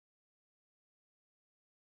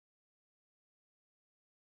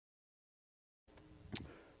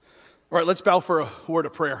All right, let's bow for a word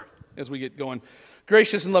of prayer as we get going.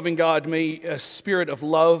 Gracious and loving God, may a spirit of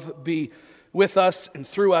love be with us and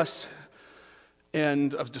through us,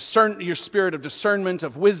 and of your spirit of discernment,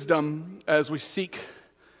 of wisdom, as we seek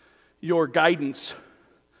your guidance,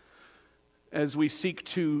 as we seek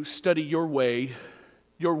to study your way,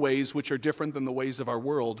 your ways which are different than the ways of our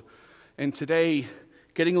world. And today,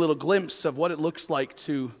 getting a little glimpse of what it looks like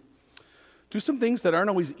to do some things that aren't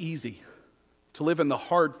always easy, to live in the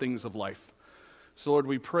hard things of life. So Lord,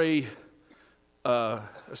 we pray a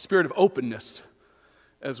spirit of openness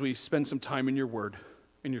as we spend some time in your word.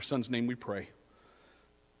 In your Son's name we pray.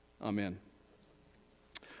 Amen.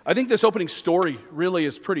 I think this opening story really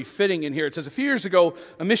is pretty fitting in here. It says, a few years ago,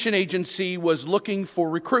 a mission agency was looking for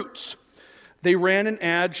recruits. They ran an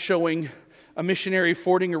ad showing a missionary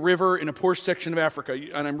fording a river in a poor section of Africa.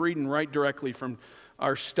 And I'm reading right directly from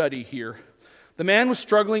our study here. The man was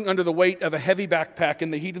struggling under the weight of a heavy backpack in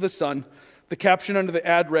the heat of the sun. The caption under the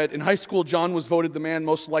ad read, "In high school, John was voted the man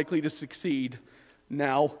most likely to succeed.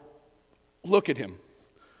 Now, look at him."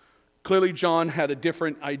 Clearly, John had a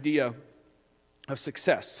different idea of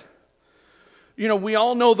success. You know, we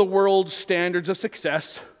all know the world's standards of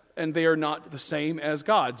success, and they are not the same as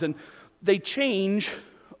God's. And they change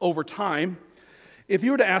over time. If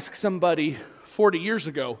you were to ask somebody 40 years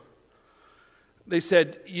ago, they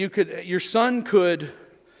said your son could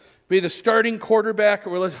be the starting quarterback,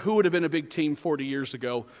 or who would have been a big team 40 years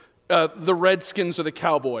ago? The Redskins or the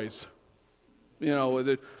Cowboys.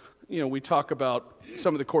 We talk about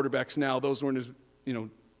some of the quarterbacks now. Those weren't as,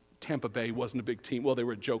 Tampa Bay wasn't a big team. Well, they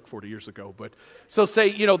were a joke 40 years ago. But so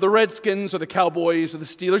say, the Redskins or the Cowboys or the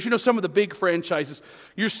Steelers, some of the big franchises.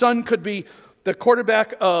 Your son could be the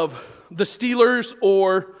quarterback of the Steelers,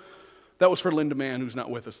 or, that was for Linda Mann, who's not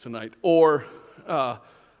with us tonight, or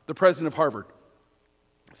the president of Harvard.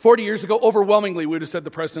 40 years ago, overwhelmingly, we would have said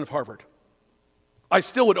the president of Harvard. I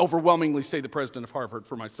still would overwhelmingly say the president of Harvard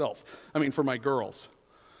for myself. For my girls.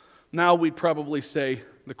 Now we'd probably say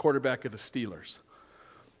the quarterback of the Steelers,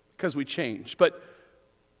 because we changed. But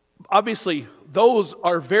obviously, those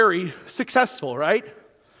are very successful, right?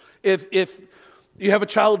 If you have a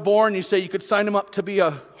child born, you say you could sign him up to be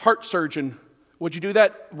a heart surgeon. Would you do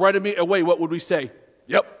that right away? What would we say?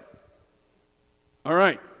 Yep. All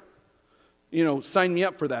right. Sign me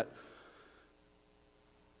up for that.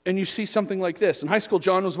 And you see something like this. In high school,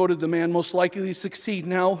 John was voted the man most likely to succeed.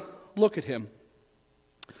 Now, look at him.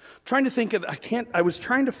 I was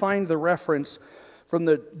trying to find the reference from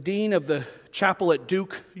the dean of the chapel at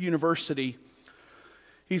Duke University.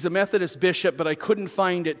 He's a Methodist bishop, but I couldn't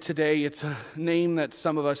find it today. It's a name that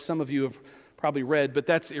some of you have probably read, but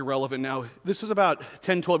that's irrelevant now. This was about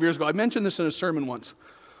 10, 12 years ago. I mentioned this in a sermon once.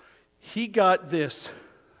 He got this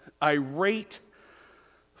irate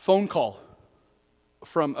phone call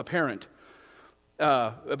from a parent,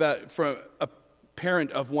 from a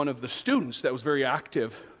parent of one of the students that was very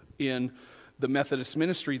active in the Methodist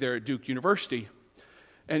ministry there at Duke University.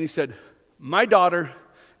 And he said, "My daughter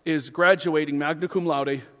is graduating magna cum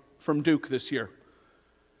laude from Duke this year.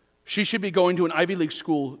 She should be going to an Ivy League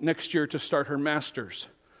school next year to start her master's.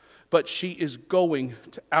 But she is going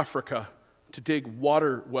to Africa to dig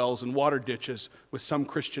water wells and water ditches with some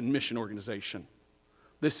Christian mission organization.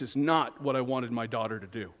 This is not what I wanted my daughter to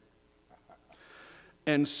do."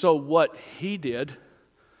 And so what he did,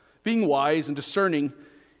 being wise and discerning,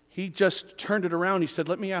 he just turned it around. He said,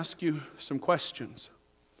 "Let me ask you some questions."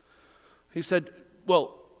 He said,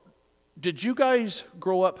 "Well, did you guys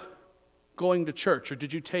grow up going to church, or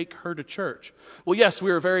did you take her to church?" "Well, yes,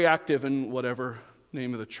 we were very active in whatever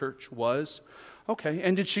name of the church was." "Okay,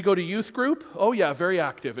 and did she go to youth group?" "Oh yeah, very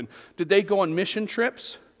active." "And did they go on mission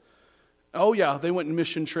trips?" "Oh yeah, they went on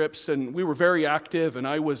mission trips, and we were very active, and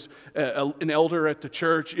I was an elder at the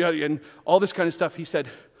church," and all this kind of stuff. He said,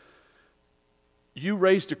 "You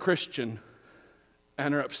raised a Christian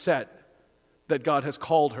and are upset that God has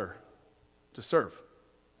called her to serve.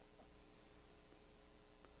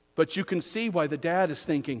 But you can see why the dad is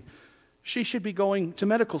thinking, she should be going to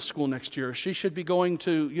medical school next year. She should be going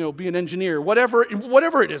to, be an engineer, whatever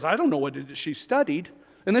it is. I don't know what it is she studied."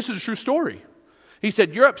 And this is a true story. He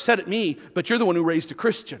said, "You're upset at me, but you're the one who raised a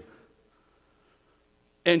Christian.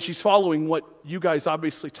 And she's following what you guys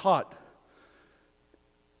obviously taught."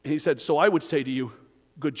 And he said, "So I would say to you,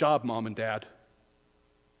 good job, Mom and Dad.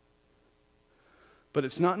 But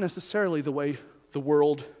it's not necessarily the way the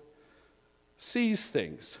world sees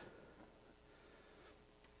things."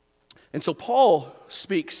 And so Paul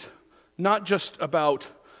speaks not just about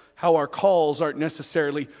how our calls aren't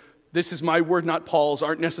necessarily, this is my word, not Paul's,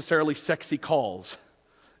 aren't necessarily sexy calls.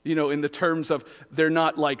 In the terms of they're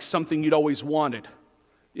not like something you'd always wanted.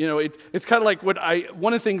 You know, it's kind of like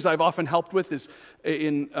one of the things I've often helped with is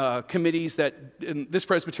in committees that in this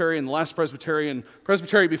Presbyterian, the last Presbyterian,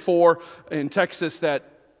 Presbytery before in Texas that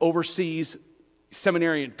oversees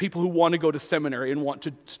seminarian, people who want to go to seminary and want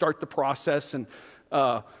to start the process and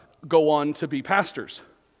go on to be pastors.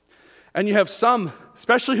 And you have some,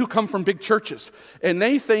 especially who come from big churches, and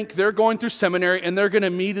they think they're going through seminary and they're going to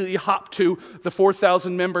immediately hop to the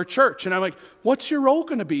 4,000 member church. And I'm like, what's your role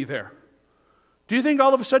going to be there? Do you think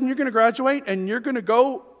all of a sudden you're going to graduate and you're going to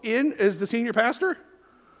go in as the senior pastor?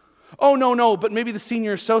 Oh, no, but maybe the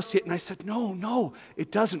senior associate. And I said, no,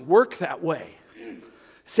 it doesn't work that way. I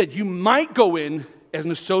said, you might go in as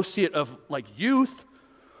an associate of like youth,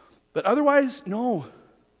 but otherwise, no.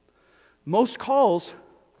 Most calls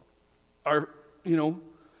are,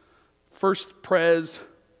 first pres,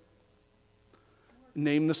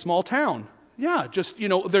 name the small town. Yeah, just,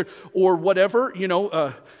 there, or whatever,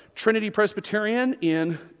 Trinity Presbyterian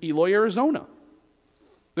in Eloy, Arizona.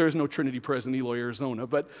 There is no Trinity Pres in Eloy, Arizona,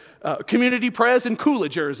 but Community Pres in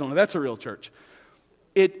Coolidge, Arizona. That's a real church.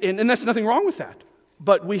 And that's nothing wrong with that.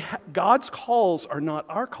 But God's calls are not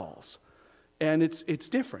our calls. And it's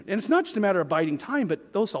different. And it's not just a matter of biding time,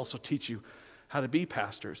 but those also teach you how to be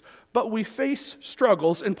pastors. But we face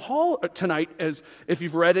struggles. And Paul tonight, as if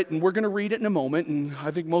you've read it, and we're going to read it in a moment, and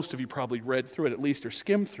I think most of you probably read through it at least or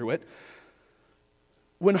skimmed through it.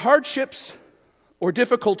 When hardships or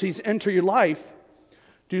difficulties enter your life,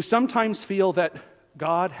 do you sometimes feel that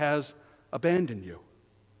God has abandoned you?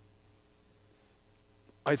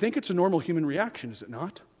 I think it's a normal human reaction, is it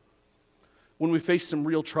not? When we face some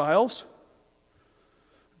real trials,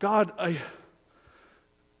 God, I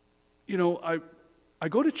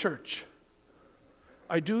go to church.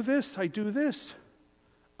 I do this. I do this.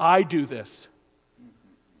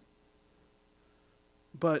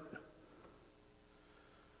 But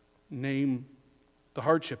name the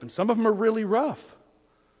hardship. And some of them are really rough.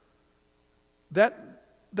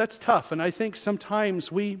 That's tough. And I think sometimes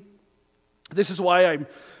this is why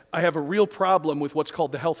I have a real problem with what's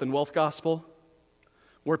called the health and wealth gospel,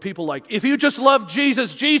 where people like, if you just love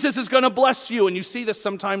Jesus, Jesus is going to bless you. And you see this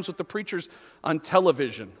sometimes with the preachers on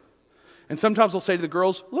television. And sometimes I'll say to the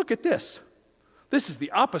girls, look at this. This is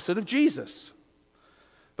the opposite of Jesus.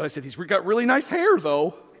 But I said, he's got really nice hair,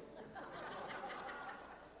 though.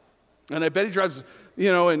 And I bet he drives, he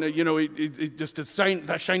just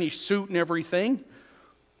that shiny suit and everything.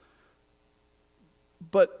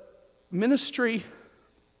 But ministry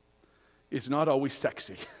is not always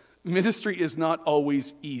sexy. Ministry is not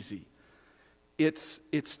always easy. It's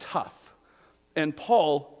tough. And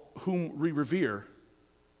Paul, whom we revere,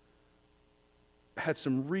 had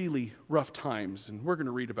some really rough times, and we're going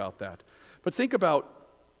to read about that. But think about,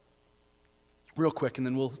 real quick, and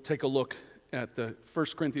then we'll take a look at the 1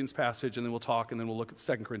 Corinthians passage, and then we'll talk, and then we'll look at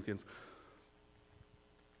the 2 Corinthians.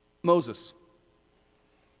 Moses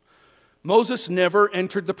never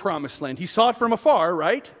entered the promised land. He saw it from afar,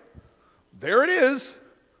 right? There it is.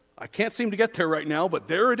 I can't seem to get there right now, but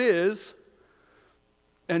there it is.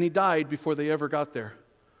 And he died before they ever got there.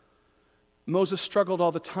 Moses struggled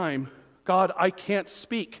all the time. God, I can't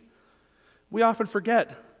speak. We often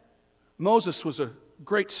forget. Moses was a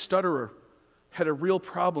great stutterer, had a real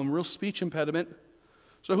problem, real speech impediment.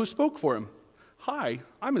 So who spoke for him? Hi,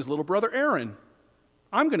 I'm his little brother Aaron.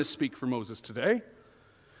 I'm going to speak for Moses today.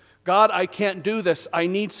 God, I can't do this. I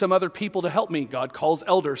need some other people to help me. God calls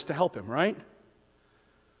elders to help him, right?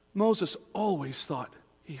 Moses always thought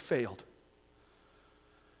he failed.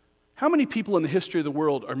 How many people in the history of the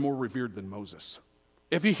world are more revered than Moses?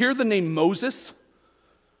 If you hear the name Moses,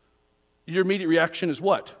 your immediate reaction is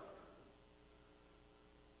what?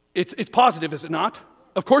 It's positive, is it not?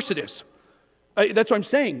 Of course it is. That's what I'm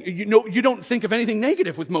saying. You don't think of anything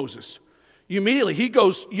negative with Moses. You immediately, he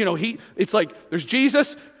goes, it's like there's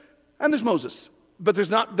Jesus and there's Moses. But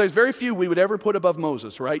there's very few we would ever put above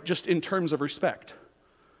Moses, right? Just in terms of respect.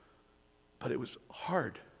 But it was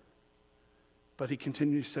hard. But he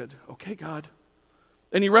continually said, okay, God.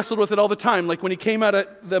 And he wrestled with it all the time. Like when he came out of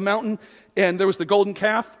the mountain and there was the golden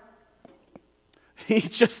calf, he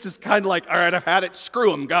just is kind of like, all right, I've had it.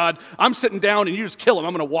 Screw him, God. I'm sitting down and you just kill him.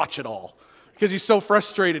 I'm going to watch it all. Because he's so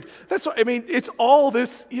frustrated. That's what, it's all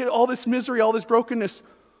this, all this misery, all this brokenness.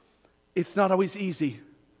 It's not always easy.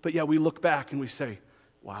 But yeah, we look back and we say,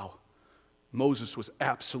 wow, Moses was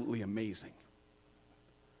absolutely amazing.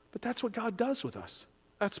 But that's what God does with us.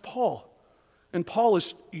 That's Paul. And Paul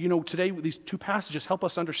is, today these two passages help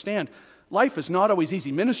us understand life is not always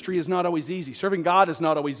easy. Ministry is not always easy. Serving God is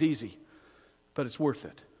not always easy. But it's worth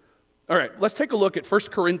it. All right, let's take a look at 1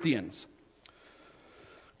 Corinthians.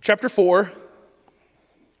 Chapter 4.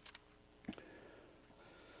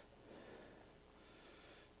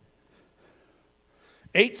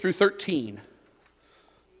 8 through 13.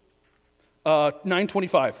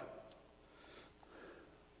 925.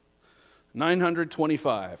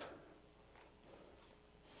 925.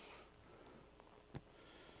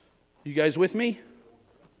 You guys with me?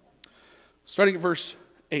 Starting at verse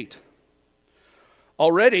 8.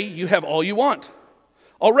 Already you have all you want.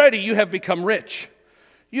 Already you have become rich.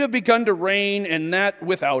 You have begun to reign, and that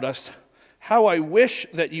without us. How I wish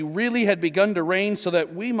that you really had begun to reign, so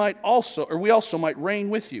that we also might reign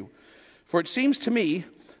with you. For it seems to me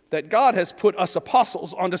that God has put us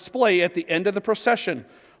apostles on display at the end of the procession,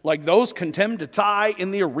 like those condemned to die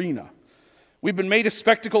in the arena. We've been made a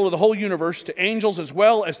spectacle of the whole universe, to angels as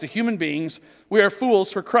well as to human beings. We are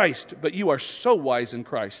fools for Christ, but you are so wise in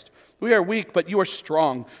Christ. We are weak, but you are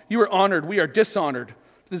strong. You are honored, we are dishonored.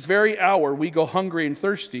 This very hour we go hungry and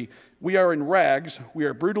thirsty. We are in rags. We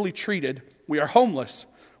are brutally treated. We are homeless.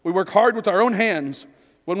 We work hard with our own hands.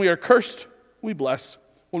 When we are cursed, we bless.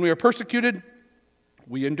 When we are persecuted,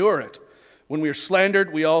 we endure it. When we are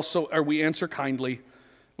slandered, we answer kindly.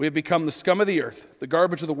 We have become the scum of the earth, the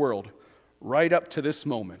garbage of the world, right up to this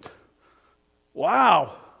moment.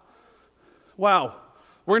 Wow. Wow.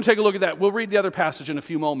 We're going to take a look at that. We'll read the other passage in a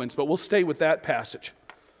few moments, but we'll stay with that passage.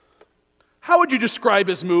 How would you describe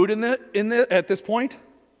his mood at this point?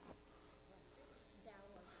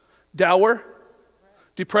 Dour?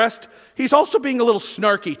 Depressed? He's also being a little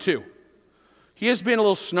snarky too. He is being a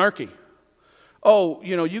little snarky. Oh,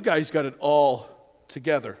 you guys got it all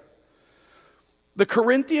together. The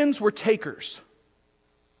Corinthians were takers,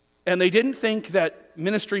 and they didn't think that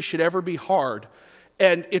ministry should ever be hard.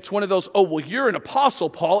 And it's one of those, oh, well, you're an apostle,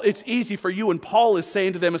 Paul. It's easy for you. And Paul is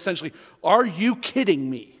saying to them essentially, are you kidding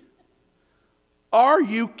me? Are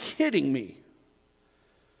you kidding me?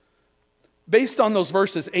 Based on those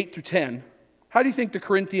verses 8 through 10, how do you think the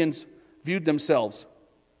Corinthians viewed themselves?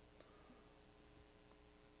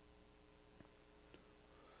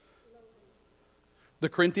 The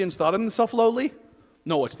Corinthians thought of themselves lowly?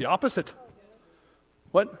 No, it's the opposite.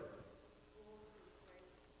 What?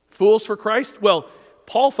 Fools for Christ? Well,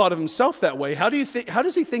 Paul thought of himself that way. How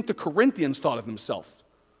does he think the Corinthians thought of themselves?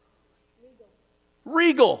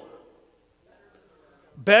 Regal.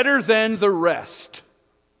 Better than the rest.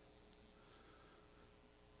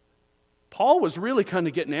 Paul was really kind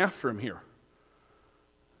of getting after him here. Have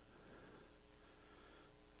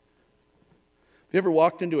you ever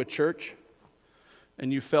walked into a church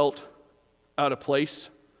and you felt out of place?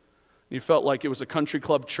 You felt like it was a country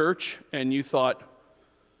club church, and you thought,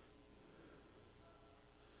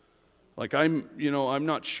 like, I'm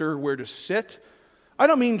not sure where to sit. I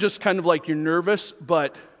don't mean just kind of like you're nervous,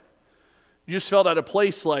 but you just felt out of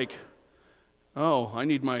place, like, oh, I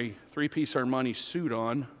need my 3-piece Armani suit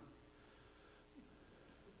on.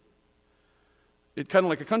 It's kind of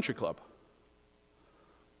like a country club.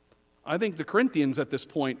 I think the Corinthians at this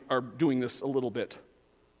point are doing this a little bit.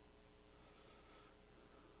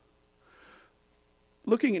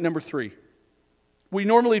 Looking at number 3. We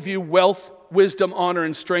normally view wealth, wisdom, honor,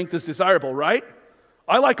 and strength as desirable, right?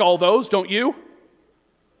 I like all those, don't you?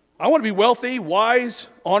 I want to be wealthy, wise,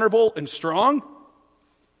 honorable, and strong.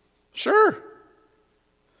 Sure.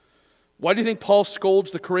 Why do you think Paul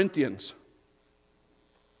scolds the Corinthians?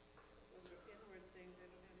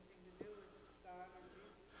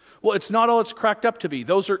 Well, it's not all it's cracked up to be.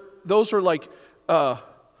 Those are like,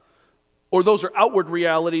 or those are outward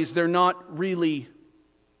realities. They're not really,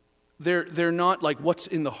 they're not like what's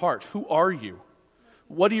in the heart. Who are you?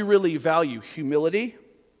 What do you really value? Humility?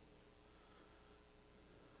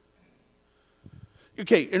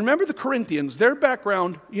 Okay, and remember the Corinthians, their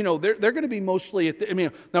background, they're going to be mostly,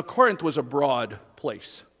 now Corinth was a broad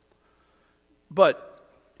place, but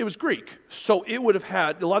it was Greek. So it would have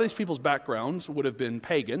had, a lot of these people's backgrounds would have been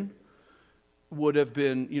pagan, would have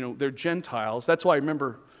been, they're Gentiles. That's why I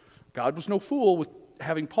remember God was no fool with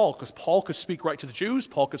having Paul, because Paul could speak right to the Jews,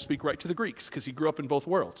 Paul could speak right to the Greeks, because he grew up in both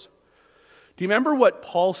worlds. Do you remember what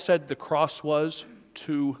Paul said the cross was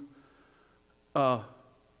to the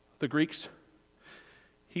Greeks?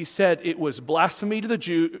 He said it was blasphemy to the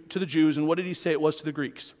Jews, and what did he say it was to the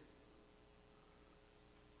Greeks?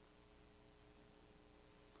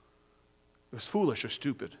 It was foolish or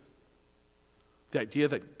stupid. The idea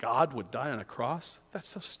that God would die on a cross, that's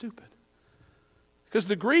so stupid. Because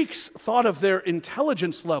the Greeks thought of their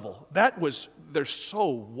intelligence level. They're so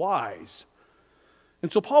wise.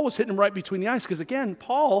 And so Paul was hitting them right between the eyes, because again,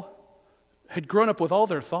 Paul had grown up with all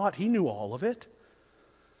their thought. He knew all of it.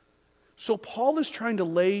 So Paul is trying to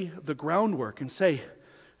lay the groundwork and say,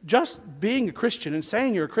 just being a Christian and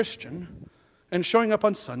saying you're a Christian and showing up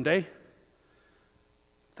on Sunday,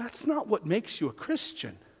 that's not what makes you a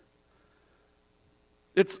Christian.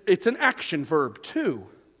 It's an action verb too.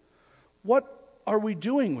 What are we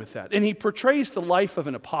doing with that? And he portrays the life of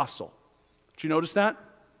an apostle. Did you notice that?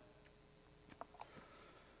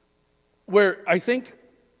 Where I think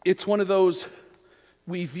it's one of those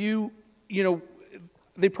we view,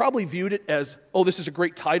 they probably viewed it as, oh, this is a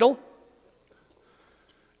great title,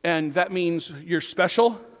 and that means you're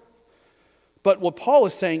special. But what Paul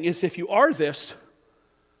is saying is if you are this,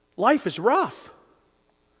 life is rough.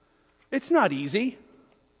 It's not easy.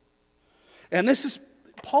 And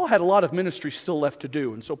Paul had a lot of ministry still left to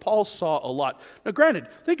do, and so Paul saw a lot. Now granted,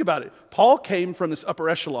 think about it. Paul came from this upper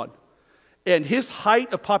echelon, and his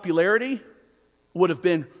height of popularity would have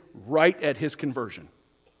been right at his conversion.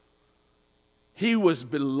 He was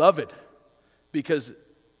beloved because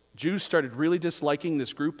Jews started really disliking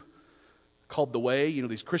this group called the Way,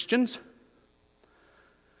 these Christians.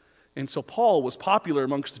 And so Paul was popular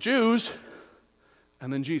amongst the Jews,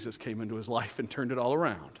 and then Jesus came into his life and turned it all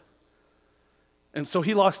around. And so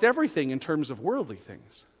he lost everything in terms of worldly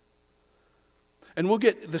things. And we'll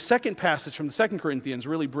get the second passage from the 2 Corinthians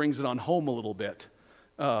really brings it on home a little bit,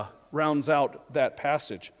 rounds out that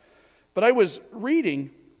passage. But I was reading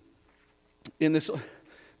in this are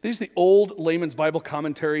the old Layman's Bible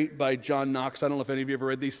commentary by John Knox. I don't know if any of you ever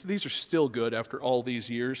read these. These are still good after all these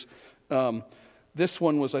years. This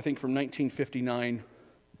one was, I think, from 1959.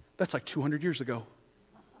 That's like 200 years ago.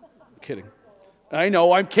 I'm kidding. I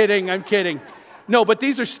know, I'm kidding. No, but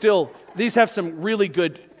these have some really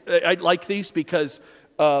good, I like these because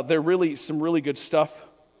they're really some really good stuff.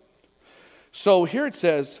 So here it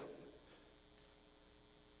says,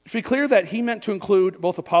 to be clear that he meant to include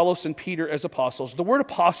both Apollos and Peter as apostles. The word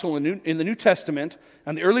apostle in the New Testament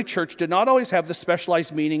and the early church did not always have the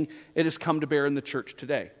specialized meaning it has come to bear in the church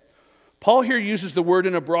today. Paul here uses the word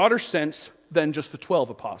in a broader sense than just the 12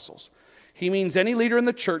 apostles. He means any leader in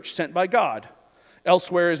the church sent by God.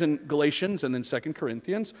 Elsewhere, as in Galatians and then 2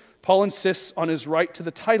 Corinthians, Paul insists on his right to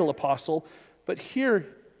the title apostle, but here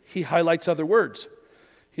he highlights other words.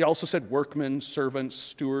 He also said workmen, servants,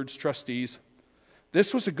 stewards, trustees.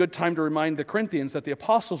 This was a good time to remind the Corinthians that the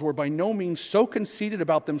apostles were by no means so conceited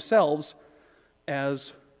about themselves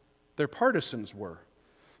as their partisans were.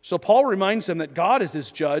 So Paul reminds them that God is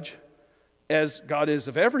his judge, as God is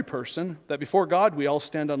of every person, that before God we all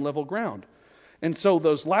stand on level ground. And so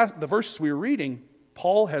the verses we were reading,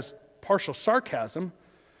 Paul has partial sarcasm.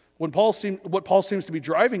 What Paul seems to be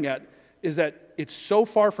driving at is that it's so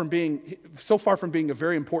far from being a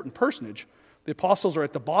very important personage. The apostles are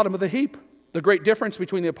at the bottom of the heap. The great difference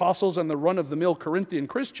between the apostles and the run-of-the-mill Corinthian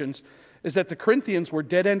Christians is that the Corinthians were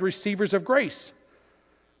dead-end receivers of grace.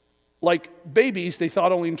 Like babies, they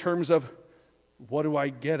thought only in terms of, what do I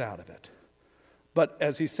get out of it? But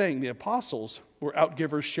as he's saying, the apostles were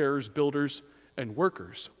outgivers, sharers, builders, and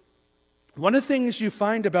workers. One of the things you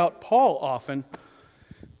find about Paul often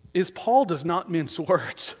is Paul does not mince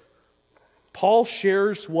words. Paul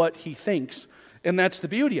shares what he thinks, and that's the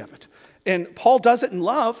beauty of it. And Paul does it in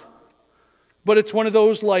love, but it's one of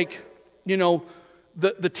those like,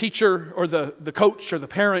 the teacher or the coach or the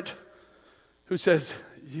parent who says,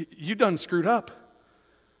 you done screwed up,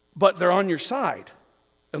 but they're on your side,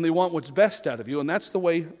 and they want what's best out of you, and that's the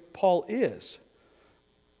way Paul is.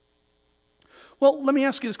 Well, let me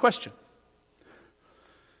ask you this question.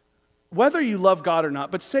 Whether you love God or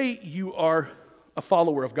not, but say you are a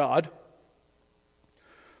follower of God,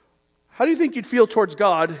 how do you think you'd feel towards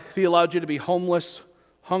God if he allowed you to be homeless,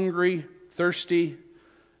 hungry, thirsty,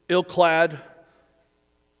 ill-clad,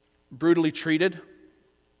 brutally treated?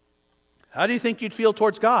 How do you think you'd feel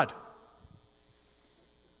towards God?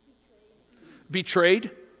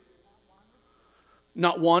 Betrayed?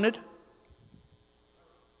 Not wanted? I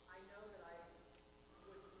know that I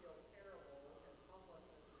would feel terrible because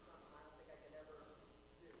homelessness is something I don't think I could ever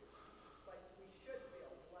do. But we should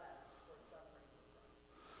feel blessed for suffering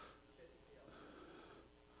with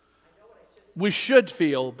us. We should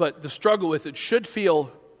feel, but the struggle with it should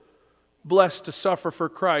feel blessed to suffer for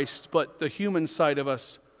Christ, but the human side of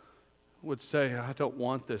us would say, I don't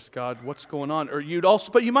want this, God, what's going on? Or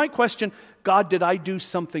but you might question, God, did I do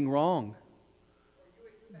something wrong?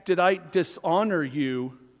 Did I dishonor you? A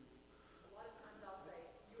lot of times I'll say,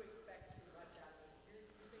 you expect too much out of me.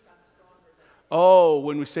 You think I'm stronger than I am. Oh,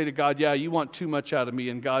 when we say to God, yeah, you want too much out of me,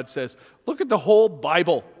 and God says, look at the whole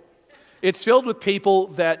Bible. It's filled with people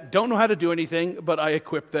that don't know how to do anything, but I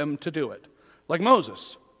equip them to do it. Like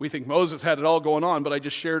Moses. We think Moses had it all going on, but I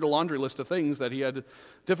just shared a laundry list of things that he had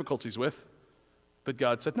difficulties with. But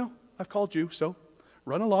God said, no, I've called you, so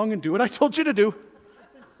run along and do what I told you to do. I think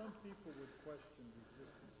some people would question the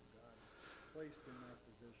existence of God placed in that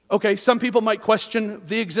position. Okay, some people might question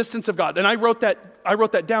the existence of God. And I wrote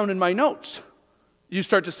that down in my notes. You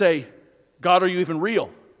start to say, God, are you even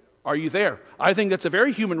real? Are you there? I think that's a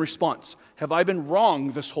very human response. Have I been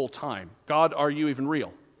wrong this whole time? God, are you even real?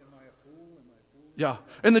 Am I a fool? Am I a fool? Yeah.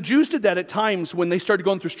 And the Jews did that at times when they started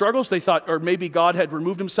going through struggles. They thought, or maybe God had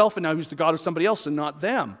removed himself and now he's the God of somebody else and not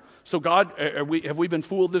them. So God, have we been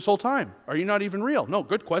fooled this whole time? Are you not even real? No,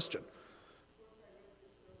 good question.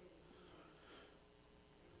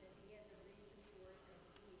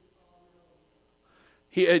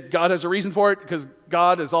 God has a reason for it because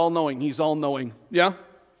God is all-knowing. He's all-knowing. Yeah?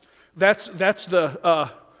 That's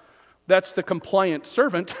the compliant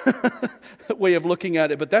servant way of looking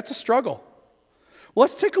at it, but that's a struggle. Well,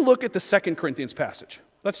 let's take a look at the 2 Corinthians passage.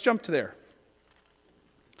 Let's jump to there.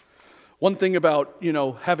 One thing about,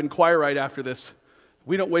 having choir right after this,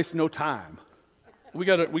 we don't waste no time. We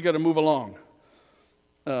got to move along.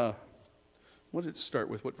 What did it start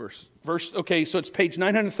with? What verse? Okay, so it's page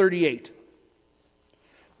 938.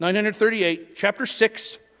 938, chapter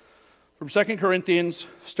 6 from 2 Corinthians,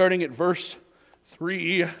 starting at verse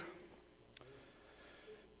 3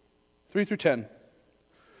 through 10.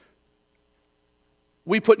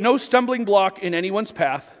 We put no stumbling block in anyone's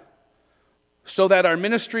path, so that our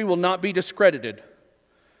ministry will not be discredited.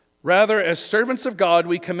 Rather, as servants of God,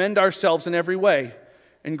 we commend ourselves in every way,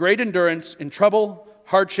 in great endurance, in trouble,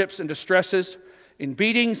 hardships, and distresses, in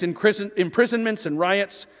beatings, imprisonments, and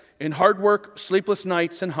riots, in hard work, sleepless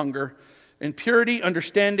nights, and hunger, in purity,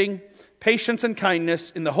 understanding, patience, and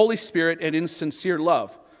kindness, in the Holy Spirit, and in sincere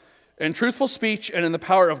love, in truthful speech, and in the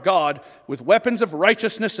power of God, with weapons of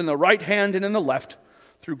righteousness in the right hand and in the left,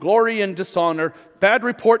 through glory and dishonor, bad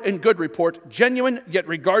report and good report, genuine yet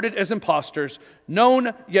regarded as impostors,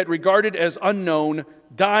 known yet regarded as unknown,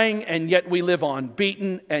 dying and yet we live on,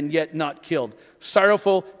 beaten and yet not killed,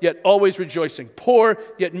 sorrowful yet always rejoicing, poor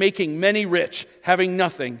yet making many rich, having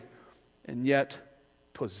nothing and yet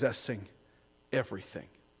possessing everything.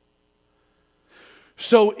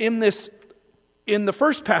 So in the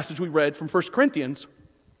first passage we read from 1 Corinthians,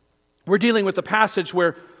 we're dealing with the passage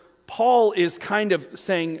where Paul is kind of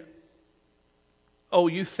saying, oh,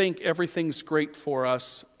 you think everything's great for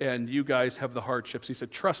us and you guys have the hardships. He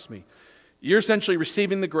said, trust me. You're essentially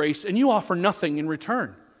receiving the grace and you offer nothing in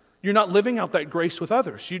return. You're not living out that grace with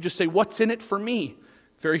others. You just say, what's in it for me?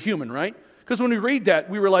 Very human, right? Because when we read that,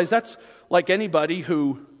 we realize that's like anybody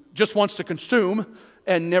who just wants to consume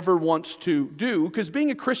and never wants to do. Because being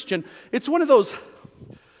a Christian, it's one of those,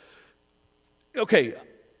 okay,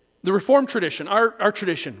 the Reformed tradition, our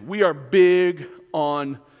tradition, we are big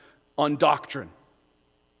on doctrine.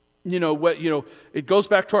 It goes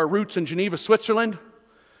back to our roots in Geneva, Switzerland,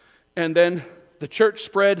 and then the church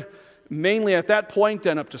spread mainly at that point,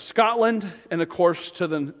 then up to Scotland, and of course to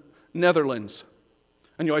the Netherlands.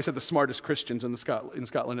 And you always have the smartest Christians in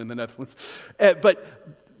Scotland and the Netherlands. But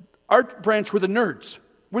our branch were the nerds.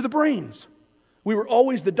 We're the brains. We were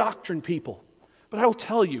always the doctrine people. But I will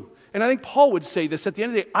tell you, and I think Paul would say this at the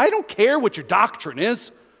end of the day, I don't care what your doctrine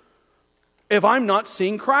is if I'm not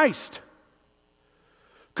seeing Christ.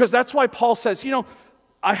 Because that's why Paul says,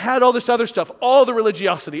 I had all this other stuff, all the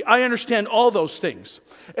religiosity. I understand all those things.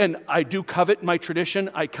 And I do covet my tradition.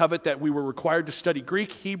 I covet that we were required to study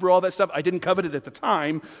Greek, Hebrew, all that stuff. I didn't covet it at the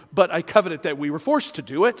time, but I coveted that we were forced to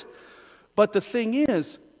do it. But the thing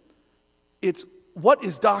is, what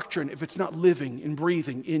is doctrine if it's not living and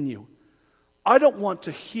breathing in you? I don't want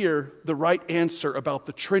to hear the right answer about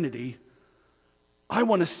the Trinity. I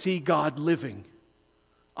want to see God living.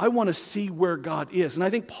 I want to see where God is. And I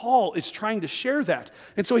think Paul is trying to share that.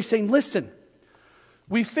 And so he's saying, listen,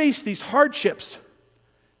 we face these hardships,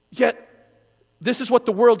 yet this is what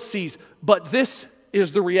the world sees, but this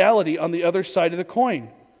is the reality on the other side of the coin.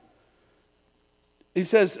 He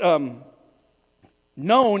says,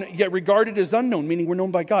 known, yet regarded as unknown, meaning we're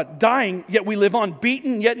known by God. Dying, yet we live on.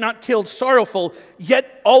 Beaten, yet not killed. Sorrowful,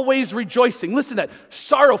 yet always rejoicing. Listen to that.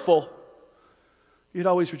 Sorrowful, yet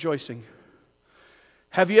always rejoicing.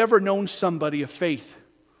 Have you ever known somebody of faith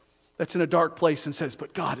that's in a dark place and says,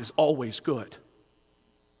 but God is always good?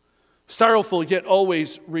 Sorrowful, yet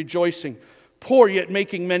always rejoicing. Poor, yet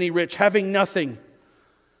making many rich. Having nothing,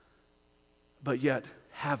 but yet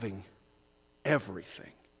having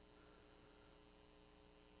everything.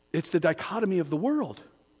 It's the dichotomy of the world.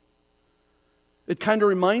 It kind of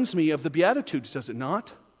reminds me of the Beatitudes, does it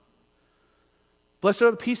not? Blessed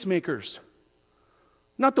are the peacemakers.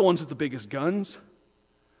 Not the ones with the biggest guns,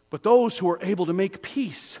 but those who are able to make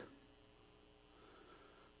peace.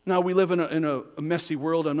 Now, we live in a messy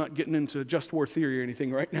world. I'm not getting into just war theory or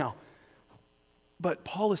anything right now. But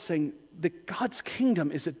Paul is saying that God's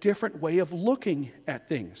kingdom is a different way of looking at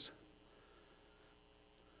things.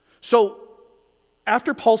 So,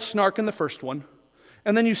 after Paul's snark in the first one,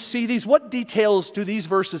 and then you see these, what details do these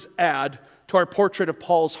verses add to our portrait of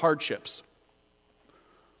Paul's hardships?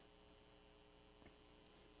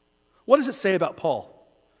 What does it say about Paul?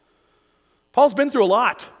 Paul's been through a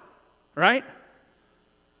lot, right?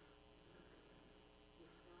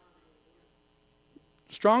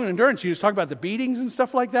 Strong in endurance. You just talk about the beatings and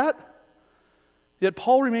stuff like that. Yet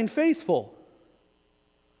Paul remained faithful.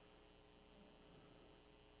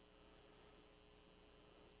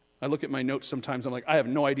 I look at my notes sometimes, I'm like, I have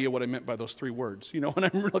no idea what I meant by those 3 words. You know, when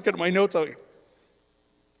I'm looking at my notes, I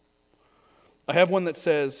have one that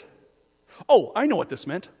says, oh, I know what this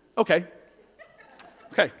meant. Okay.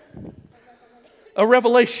 A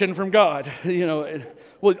revelation from God. You know,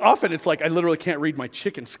 well, often it's like I literally can't read my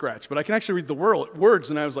chicken scratch, but I can actually read the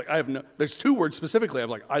words, and I was like, there's 2 words specifically. I'm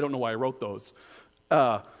like, I don't know why I wrote those.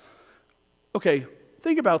 Okay,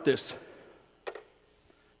 think about this.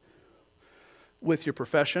 With your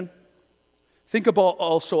profession. Think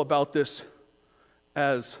also about this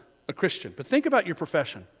as a Christian. But think about your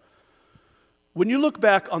profession. When you look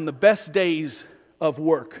back on the best days of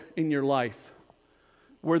work in your life,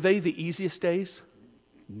 were they the easiest days?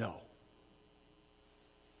 No.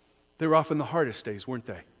 They were often the hardest days, weren't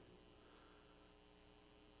they?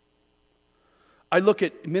 I look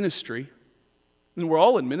at ministry, and we're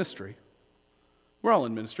all in ministry. We're all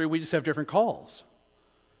in ministry. We just have different calls.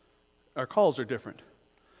 Our calls are different.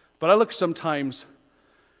 But I look sometimes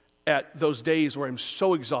at those days where I'm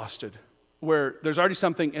so exhausted, where there's already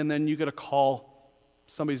something, and then you get a call,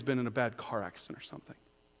 somebody's been in a bad car accident or something.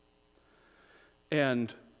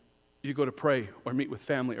 And you go to pray or meet with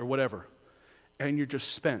family or whatever, and you're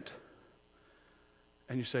just spent.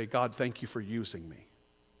 And you say, God, thank you for using me.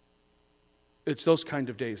 It's those kind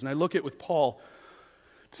of days. And I look at with Paul,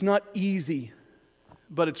 it's not easy,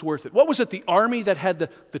 but it's worth it. What was it, the army that had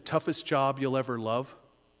the toughest job you'll ever love?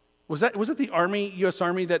 Was it the Army, U.S.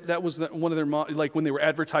 Army, that was one of their, like when they were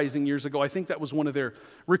advertising years ago, I think that was one of their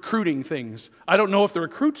recruiting things. I don't know if the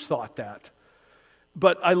recruits thought that,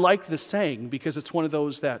 but I like the saying because it's one of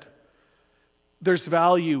those that there's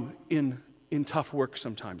value in tough work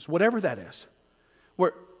sometimes, whatever that is.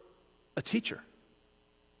 Where a teacher.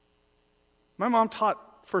 My mom taught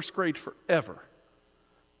first grade forever.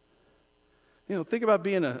 You know, think about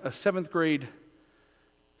being a 7th grade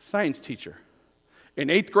science teacher. An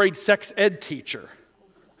 8th grade sex ed teacher.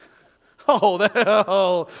 That'd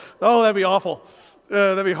be awful.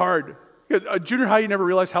 That'd be hard. Junior high, you never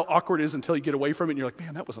realize how awkward it is until you get away from it, and you're like,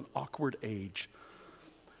 man, that was an awkward age.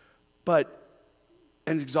 And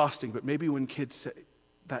exhausting, but maybe when kids say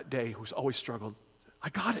that day, who's always struggled, I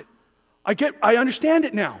got it. I understand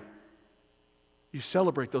it now. You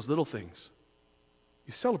celebrate those little things.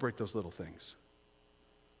 You celebrate those little things.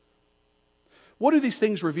 What do these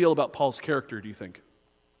things reveal about Paul's character, do you think?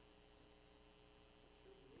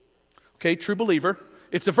 Okay, true believer.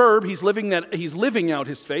 It's a verb. He's living out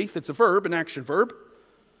his faith. It's a verb, an action verb.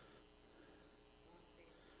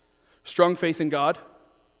 Strong faith in God.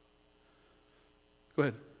 Go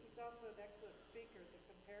ahead. He's also an excellent speaker. The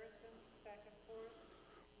comparisons back and forth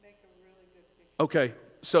make a really good picture. Okay,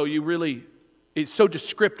 so it's so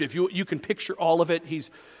descriptive. You can picture all of it. He's,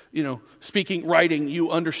 speaking, writing, you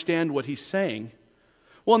understand what he's saying.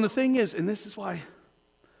 Well, and the thing is, and this is why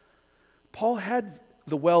Paul had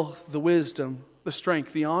the wealth, the wisdom, the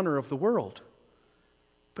strength, the honor of the world.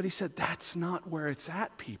 But he said, that's not where it's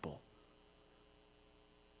at, people.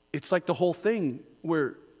 It's like the whole thing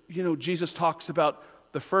where, Jesus talks about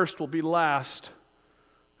the first will be last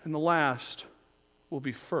and the last will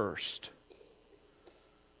be first.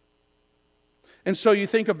 And so you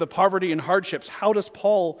think of the poverty and hardships. How does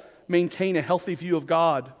Paul maintain a healthy view of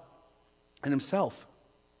God and himself?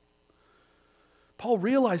 Paul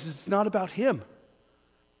realizes it's not about him.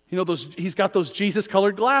 He's got those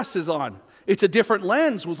Jesus-colored glasses on. It's a different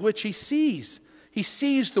lens with which he sees. He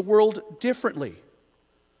sees the world differently.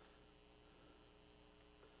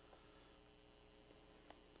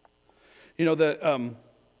 If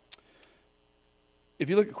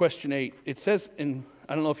you look at question 8, it says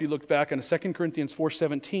I don't know if you looked back on 2 Corinthians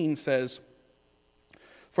 4:17 says,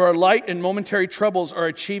 for our light and momentary troubles are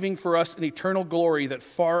achieving for us an eternal glory that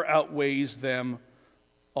far outweighs them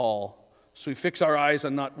all. So we fix our eyes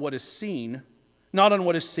on not on what is seen,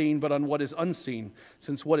 but on what is unseen,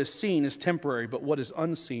 since what is seen is temporary, but what is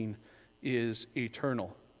unseen is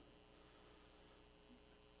eternal.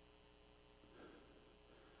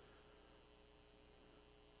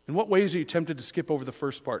 In what ways are you tempted to skip over the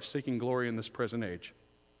first part, seeking glory in this present age?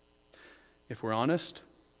 if we're honest,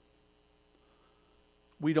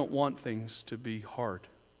 we don't want things to be hard.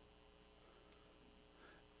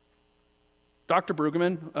 Dr.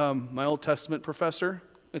 Brueggemann, my Old Testament professor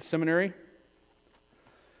at seminary,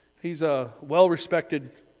 he's a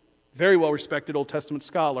well-respected, very well-respected Old Testament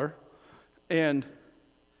scholar, and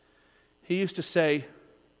he used to say,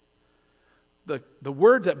 the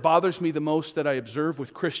word that bothers me the most that I observe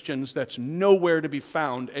with Christians that's nowhere to be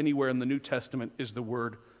found anywhere in the New Testament is the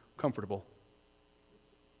word comfortable.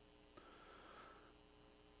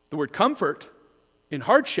 The word comfort in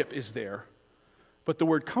hardship is there, but the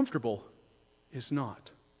word comfortable is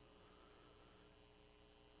not.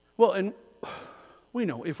 Well, and we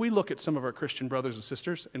know if we look at some of our Christian brothers and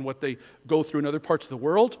sisters and what they go through in other parts of the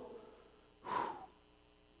world,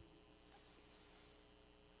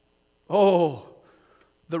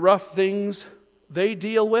 the rough things they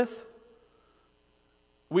deal with.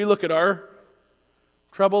 We look at our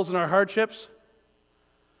troubles and our hardships.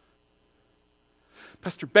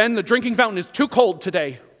 Pastor Ben, the drinking fountain is too cold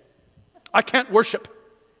today. I can't worship.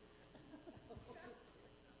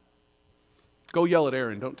 Go yell at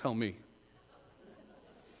Aaron, don't tell me.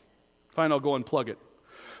 Fine, I'll go unplug it.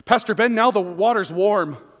 Pastor Ben, now the water's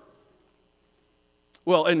warm.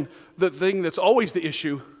 Well, and the thing that's always the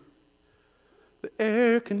issue, the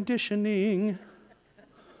air conditioning.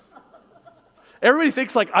 Everybody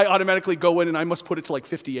thinks like I automatically go in and I must put it to like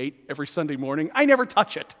 58 every Sunday morning. I never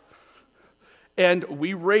touch it. And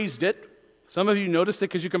we raised it. Some of you noticed it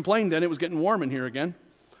because you complained then it was getting warm in here again.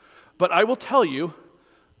 But I will tell you,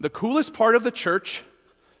 the coolest part of the church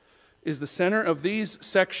is the center of these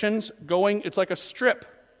sections going, it's like a strip.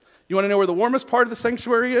 You want to know where the warmest part of the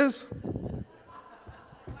sanctuary is?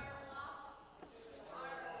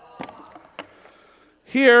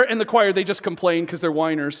 Here in the choir, they just complain because they're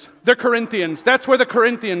whiners. They're Corinthians. That's where the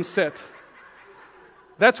Corinthians sit.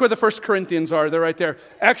 That's where the 1 Corinthians are. They're right there.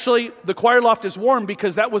 Actually, the choir loft is warm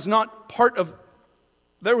because that was not part of...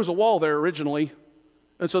 There was a wall there originally.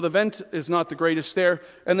 And so the vent is not the greatest there.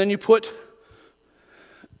 And then you put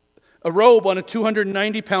a robe on a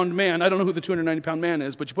 290-pound man. I don't know who the 290-pound man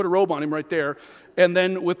is, but you put a robe on him right there. And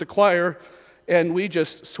then with the choir, and we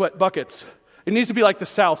just sweat buckets. It needs to be like the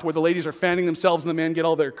South, where the ladies are fanning themselves and the men get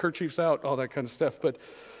all their kerchiefs out, all that kind of stuff. But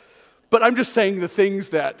I'm just saying the things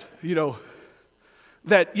that,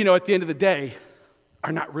 at the end of the day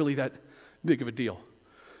are not really that big of a deal.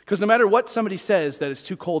 Because no matter what somebody says that it's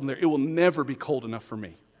too cold in there, it will never be cold enough for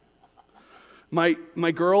me.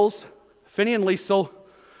 My girls, Finney and Liesel,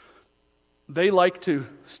 they like to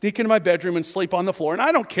sneak into my bedroom and sleep on the floor. And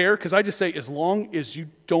I don't care, because I just say, as long as you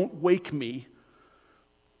don't wake me,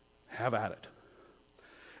 have at it.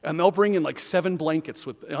 And they'll bring in like 7 blankets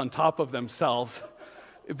on top of themselves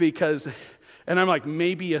and I'm like,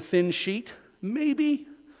 maybe a thin sheet? Maybe.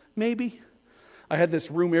 I had this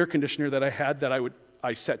room air conditioner that I had that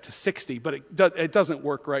I set to 60, but it doesn't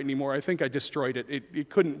work right anymore. I think I destroyed it. It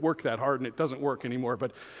couldn't work that hard, and it doesn't work anymore.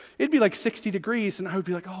 But it'd be like 60 degrees, and I would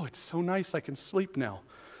be like, oh, it's so nice, I can sleep now.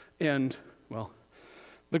 And, well,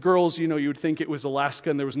 the girls, you would think it was Alaska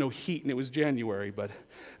and there was no heat and it was January. But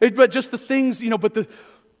just the things,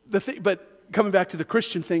 but coming back to the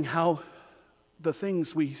Christian thing, how the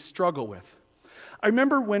things we struggle with. I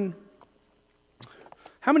remember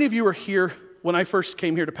how many of you were here when I first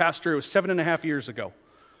came here to pastor? It was 7.5 years ago.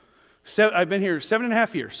 I've been here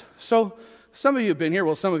 7.5 years. So some of you have been here.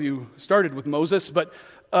 Well, some of you started with Moses, but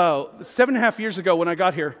 7.5 years ago when I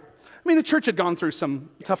got here, the church had gone through some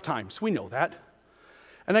tough times. We know that.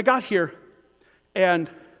 And I got here,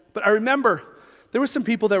 but I remember there were some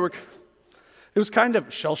people that it was kind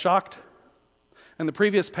of shell-shocked. And the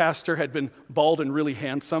previous pastor had been bald and really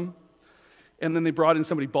handsome. And then they brought in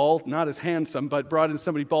somebody bald, not as handsome, but brought in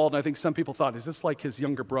somebody bald. And I think some people thought, is this like his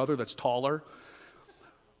younger brother that's taller?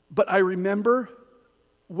 But I remember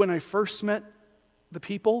when I first met the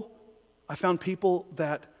people, I found people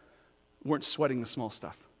that weren't sweating the small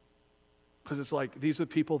stuff. Because it's like, these are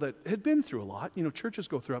the people that had been through a lot. Churches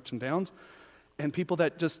go through ups and downs. And people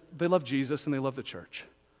that they love Jesus and they love the church.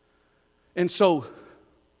 And so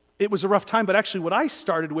it was a rough time. But actually what I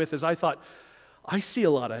started with is I thought, I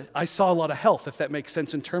saw a lot of health, if that makes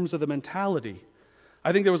sense, in terms of the mentality.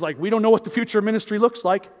 I think there was like, we don't know what the future of ministry looks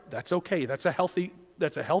like. That's okay. That's a healthy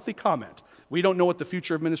comment. We don't know what the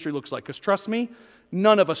future of ministry looks like. Because trust me,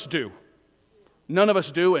 none of us do. None of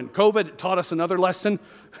us do, and COVID taught us another lesson.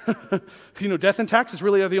 Death and taxes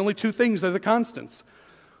really are the only 2 things that are the constants.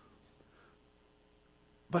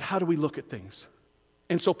 But how do we look at things?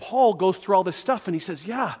 And so Paul goes through all this stuff, and he says,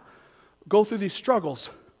 yeah, go through these struggles,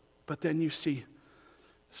 but then you see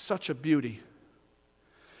such a beauty.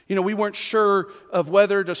 We weren't sure of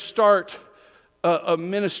whether to start a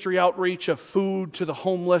ministry outreach of food to the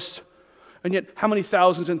homeless. And yet, how many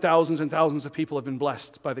thousands and thousands and thousands of people have been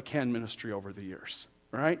blessed by the can ministry over the years,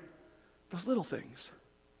 right? Those little things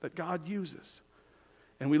that God uses.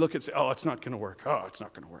 And we look and say, oh, it's not going to work. Oh, it's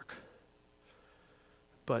not going to work.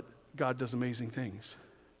 But God does amazing things.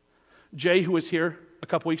 Jay, who was here a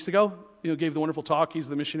couple weeks ago, gave the wonderful talk. He's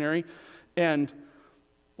the missionary. And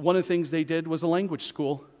one of the things they did was a language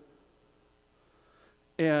school.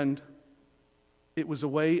 And it was a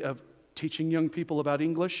way of teaching young people about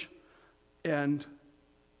English. And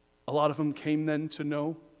a lot of them came then to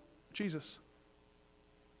know Jesus.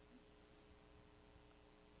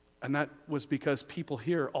 And that was because people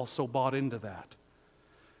here also bought into that.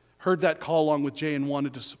 Heard that call along with Jay and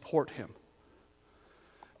wanted to support him.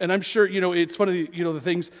 And I'm sure, it's funny, the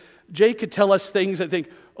things, Jay could tell us things I think,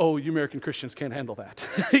 oh, you American Christians can't handle that.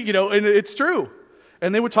 And it's true.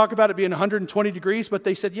 And they would talk about it being 120 degrees, but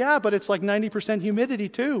they said, yeah, but it's like 90% humidity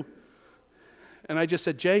too. And I just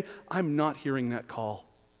said, Jay, I'm not hearing that call.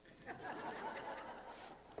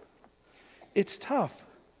 It's tough.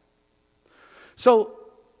 So,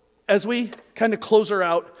 as we kind of close her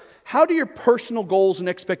out, how do your personal goals and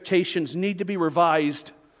expectations need to be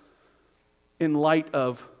revised in light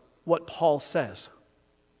of what Paul says?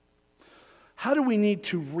 How do we need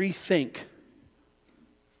to rethink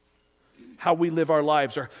how we live our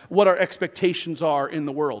lives or what our expectations are in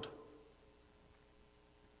the world?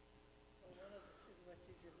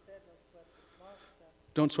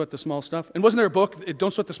 Don't sweat the small stuff. And wasn't there a book,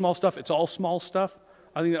 Don't Sweat the Small Stuff, It's All Small Stuff?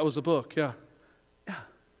 I think that was a book, yeah. Yeah.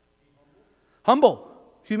 Humble.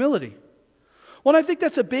 Humility. Well, I think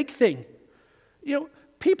that's a big thing.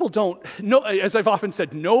 People don't know, as I've often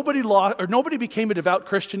said, nobody became a devout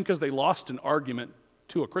Christian because they lost an argument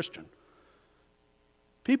to a Christian.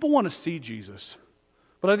 People want to see Jesus.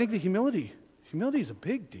 But I think the humility is a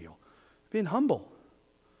big deal. Being humble.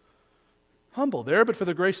 Humble there, but for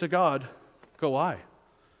the grace of God, go I.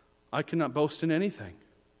 I cannot boast in anything.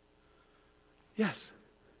 Yes.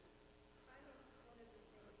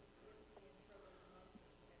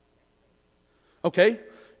 Okay,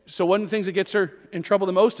 so one of the things that gets her in trouble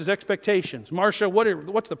the most is expectations. Marcia,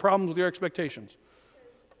 what's the problem with your expectations?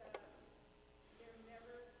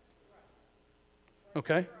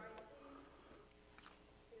 Okay.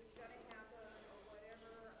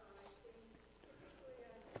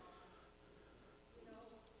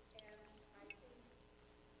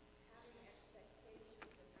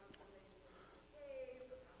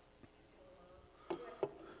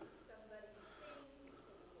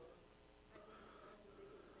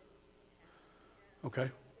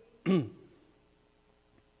 Okay.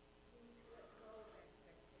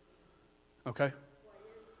 Okay.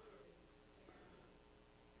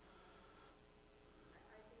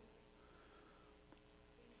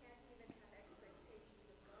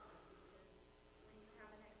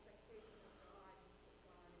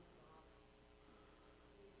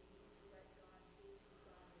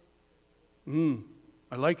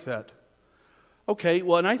 I like that. Okay,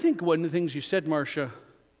 well, and I think one of the things you said, Marcia,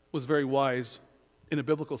 was very wise in a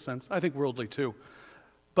biblical sense. I think worldly too.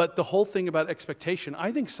 But the whole thing about expectation,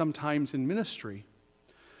 I think sometimes in ministry,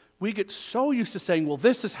 we get so used to saying, well,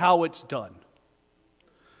 this is how it's done.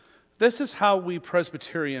 This is how we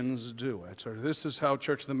Presbyterians do it, or this is how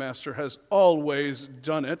Church of the Master has always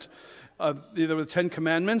done it. There were the 10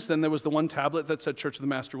 Commandments, then there was the one tablet that said Church of the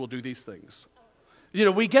Master will do these things.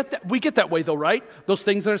 We get that way though, right? Those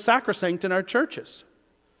things that are sacrosanct in our churches.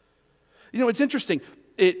 It's interesting.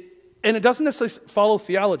 And it doesn't necessarily follow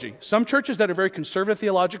theology. Some churches that are very conservative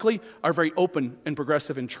theologically are very open and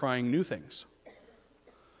progressive in trying new things.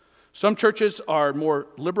 Some churches are more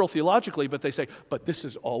liberal theologically, but they say, but this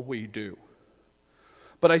is all we do.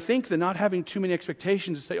 But I think that not having too many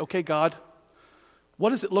expectations to say, okay, God,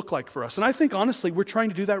 what does it look like for us? And I think, honestly, we're trying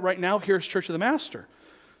to do that right now here as Church of the Master.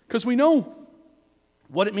 Because we know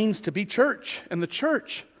what it means to be church and the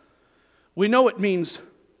church. We know it means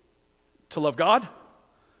to love God,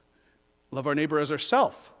 love our neighbor as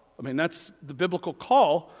ourselves. I mean, that's the biblical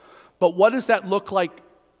call. But what does that look like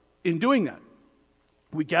in doing that?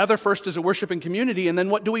 We gather first as a worshiping community, and then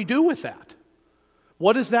what do we do with that?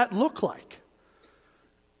 What does that look like?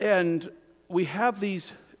 And we have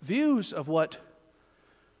these views of what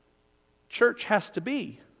church has to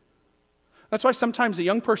be. That's why sometimes a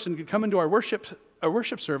young person could come into our worship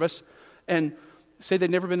service and say they've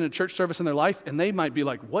never been in a church service in their life, and they might be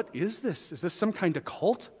like, what is this? Is this some kind of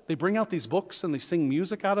cult? They bring out these books and they sing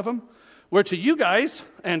music out of them. Where to you guys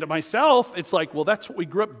and to myself, it's like, well, that's what we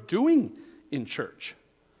grew up doing in church.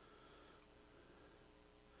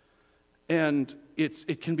 And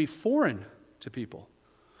it can be foreign to people.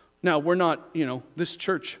 Now, we're not, this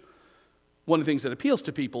church, one of the things that appeals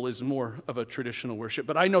to people is more of a traditional worship.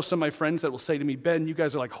 But I know some of my friends that will say to me, Ben, you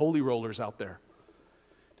guys are like holy rollers out there.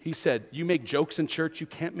 He said, you make jokes in church, you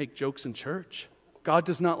can't make jokes in church. God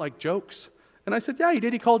does not like jokes. And I said, yeah, he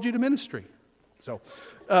did. He called you to ministry. So,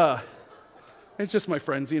 it's just my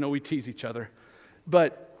friends, we tease each other.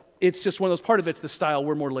 But it's just one of those, part of it's the style,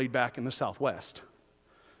 we're more laid back in the Southwest.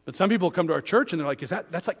 But some people come to our church and they're like,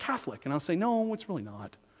 that's like Catholic? And I'll say, no, it's really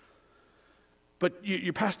not. But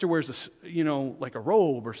your pastor wears like a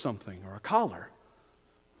robe or something, or a collar.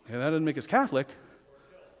 Yeah, that doesn't make us Catholic.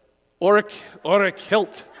 Or a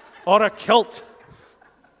kilt. Or a kilt.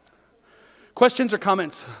 Questions or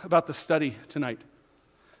comments about the study tonight?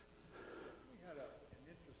 We had an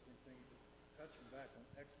interesting thing, touching back on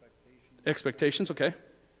expectations. Expectations, okay.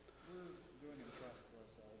 We're doing a trust for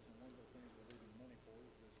ourselves, and one of the things we're leaving money for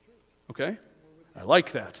is this church. Okay. I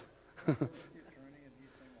like that. The attorney, and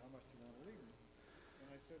he's saying, how much do you want to leave me?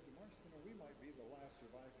 And I said to Mark, we might be the last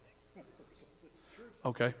surviving members of this church.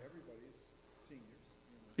 Okay. Everybody's seniors.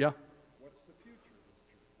 Yeah. What's the future of this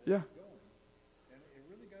church? Where's Yeah. it going? And it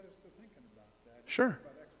really got us to thinking about that. Sure.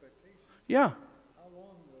 About expectations. Yeah. How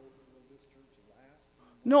long will this church last?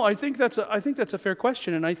 No, I think that's a fair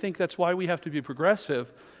question, and I think that's why we have to be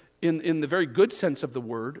progressive in the very good sense of the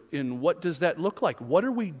word, in what does that look like? What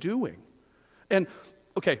are we doing? And,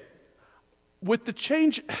 okay, with the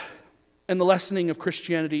change and the lessening of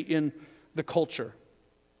Christianity in the culture,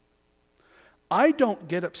 I don't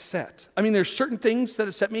get upset. I mean, there's certain things that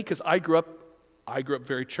upset me because I grew up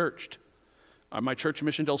very churched. My church in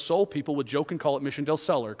Mission Del Sol, people would joke and call it Mission Del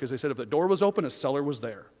Cellar because they said if the door was open, a cellar was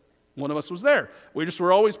there. One of us was there. We just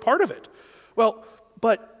were always part of it. Well,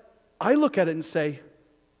 but I look at it and say,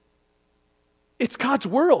 it's God's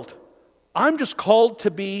world. I'm just called to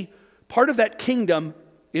be part of that kingdom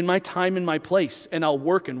in my time and my place, and I'll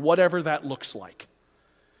work in whatever that looks like.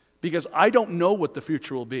 Because I don't know what the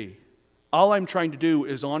future will be. All I'm trying to do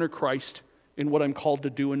is honor Christ in what I'm called to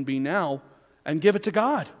do and be now, and give it to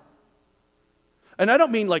God. And I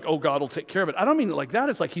don't mean like, oh, God will take care of it. I don't mean it like that.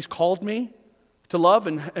 It's like He's called me to love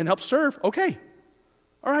and help serve. Okay.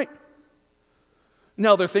 All right.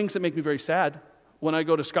 Now, there are things that make me very sad. When I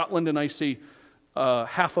go to Scotland and I see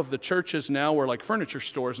half of the churches now are like furniture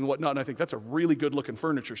stores and whatnot, and I think that's a really good-looking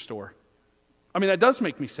furniture store. I mean, that does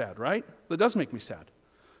make me sad, right? That does make me sad.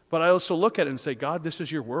 But I also look at it and say, God, this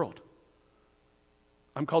is your world.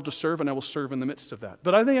 I'm called to serve, and I will serve in the midst of that.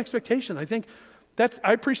 But I think expectation,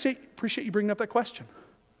 I appreciate you bringing up that question.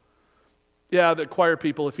 Yeah, the choir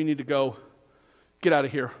people, if you need to go, get out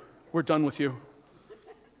of here. We're done with you.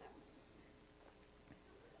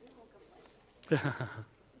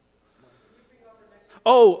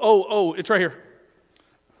 Oh, it's right here.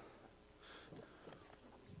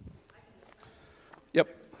 Yep.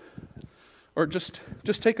 Or just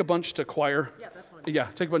take a bunch to choir. Yeah, that's fine. Yeah,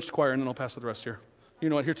 take a bunch to choir, and then I'll pass it the rest here. You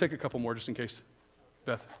know what? Here, take a couple more just in case.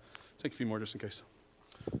 Beth, take a few more just in case.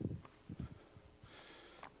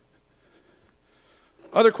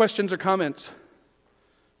 Other questions or comments?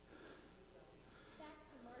 Back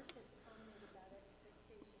to Marcia's comment about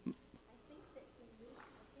expectation. I think one of the things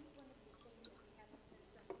that we haven't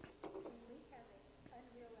touched on is when we have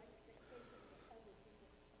unreal expectations of other people,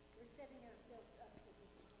 we're setting ourselves up for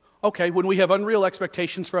disappointment. Okay, when we have unreal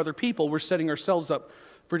expectations for other people, we're setting ourselves up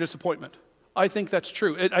for disappointment. I think that's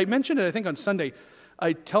true. I mentioned it, I think, on Sunday.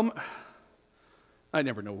 I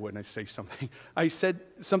never know when I say something. I said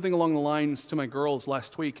something along the lines to my girls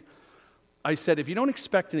last week. I said, if you don't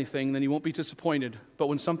expect anything, then you won't be disappointed. But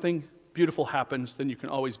when something beautiful happens, then you can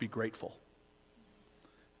always be grateful.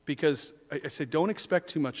 Because I said, don't expect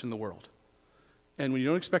too much in the world. And when you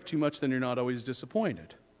don't expect too much, then you're not always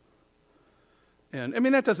disappointed. And I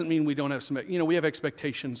mean, that doesn't mean we don't have we have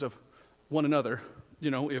expectations of one another.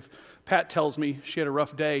 If Pat tells me she had a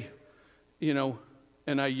rough day,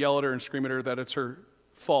 and I yell at her and scream at her that it's her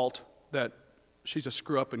fault, that she's a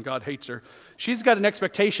screw-up and God hates her, she's got an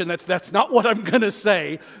expectation that's not what I'm going to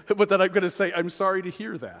say, but that I'm going to say, I'm sorry to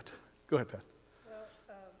hear that. Go ahead, Pat. Well,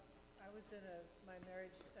 I was in my marriage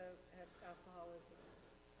had alcoholism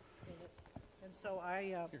in it, and so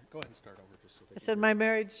Here, go ahead and start over just so I said my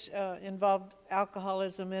marriage involved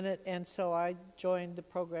alcoholism in it, and so I joined the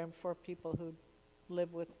program for people who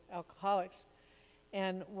live with alcoholics.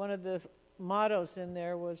 And one of the mottos in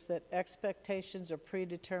there was that expectations are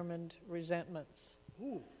predetermined resentments.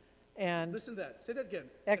 Ooh, And listen to that. Say that again.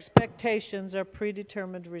 expectations are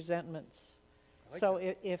predetermined resentments. I like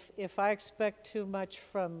So if I expect too much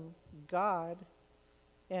from God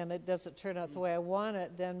and it doesn't turn out the way I want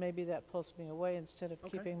it, then maybe that pulls me away instead of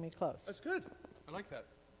Okay. keeping me close. That's good. I like that.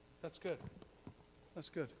 That's good. That's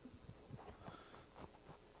good.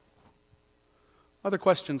 Other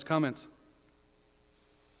questions, comments?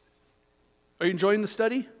 Are you enjoying the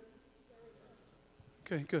study?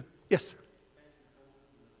 Okay, good. Yes?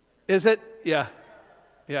 Is it? Yeah.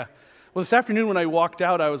 Yeah. Well, this afternoon when I walked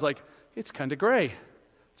out, I was like, it's kind of gray.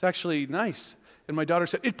 It's actually nice. And my daughter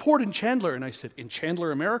said, it poured in Chandler. And I said, in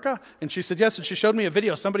Chandler, America? And she said, yes. And she showed me a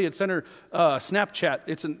video. Somebody had sent her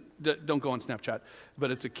Snapchat. Don't go on Snapchat,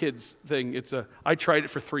 but it's a kid's thing. I tried it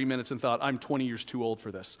for 3 minutes and thought, I'm 20 years too old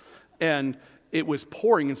for this. And it was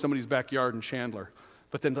pouring in somebody's backyard in Chandler.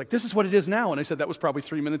 But then, like, this is what it is now. And I said, that was probably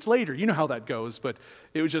 3 minutes later. You know how that goes. But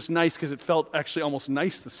it was just nice because it felt actually almost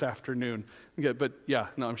nice this afternoon. Yeah, but yeah,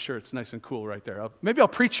 no, I'm sure it's nice and cool right there. Maybe I'll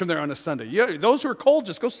preach from there on a Sunday. Yeah, those who are cold,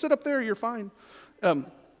 just go sit up there. You're fine.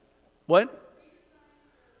 What?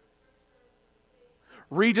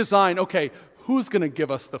 Redesign. Okay, who's going to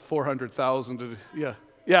give us the $400,000?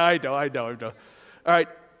 Yeah, I know. All right,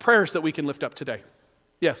 prayers that we can lift up today.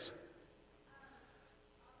 Yes.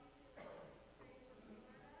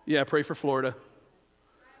 Yeah, pray for Florida.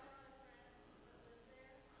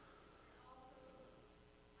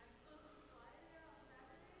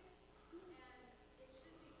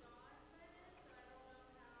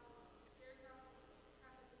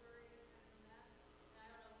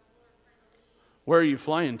 Where are you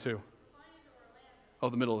flying to? Oh,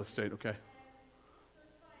 the middle of the state, okay.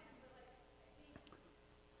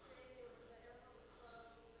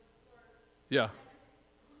 Yeah.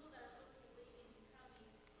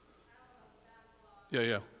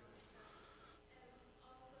 Yeah.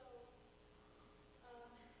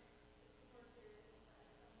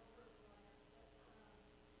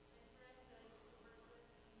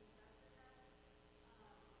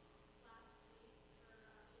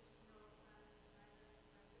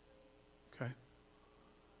 Okay.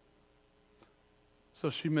 So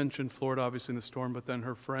she mentioned Florida, obviously, in the storm, but then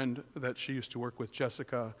her friend that she used to work with,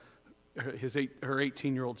 Jessica, her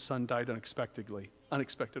 18-year-old son died unexpectedly.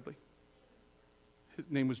 His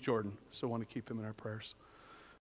name was Jordan, so I want to keep him in our prayers.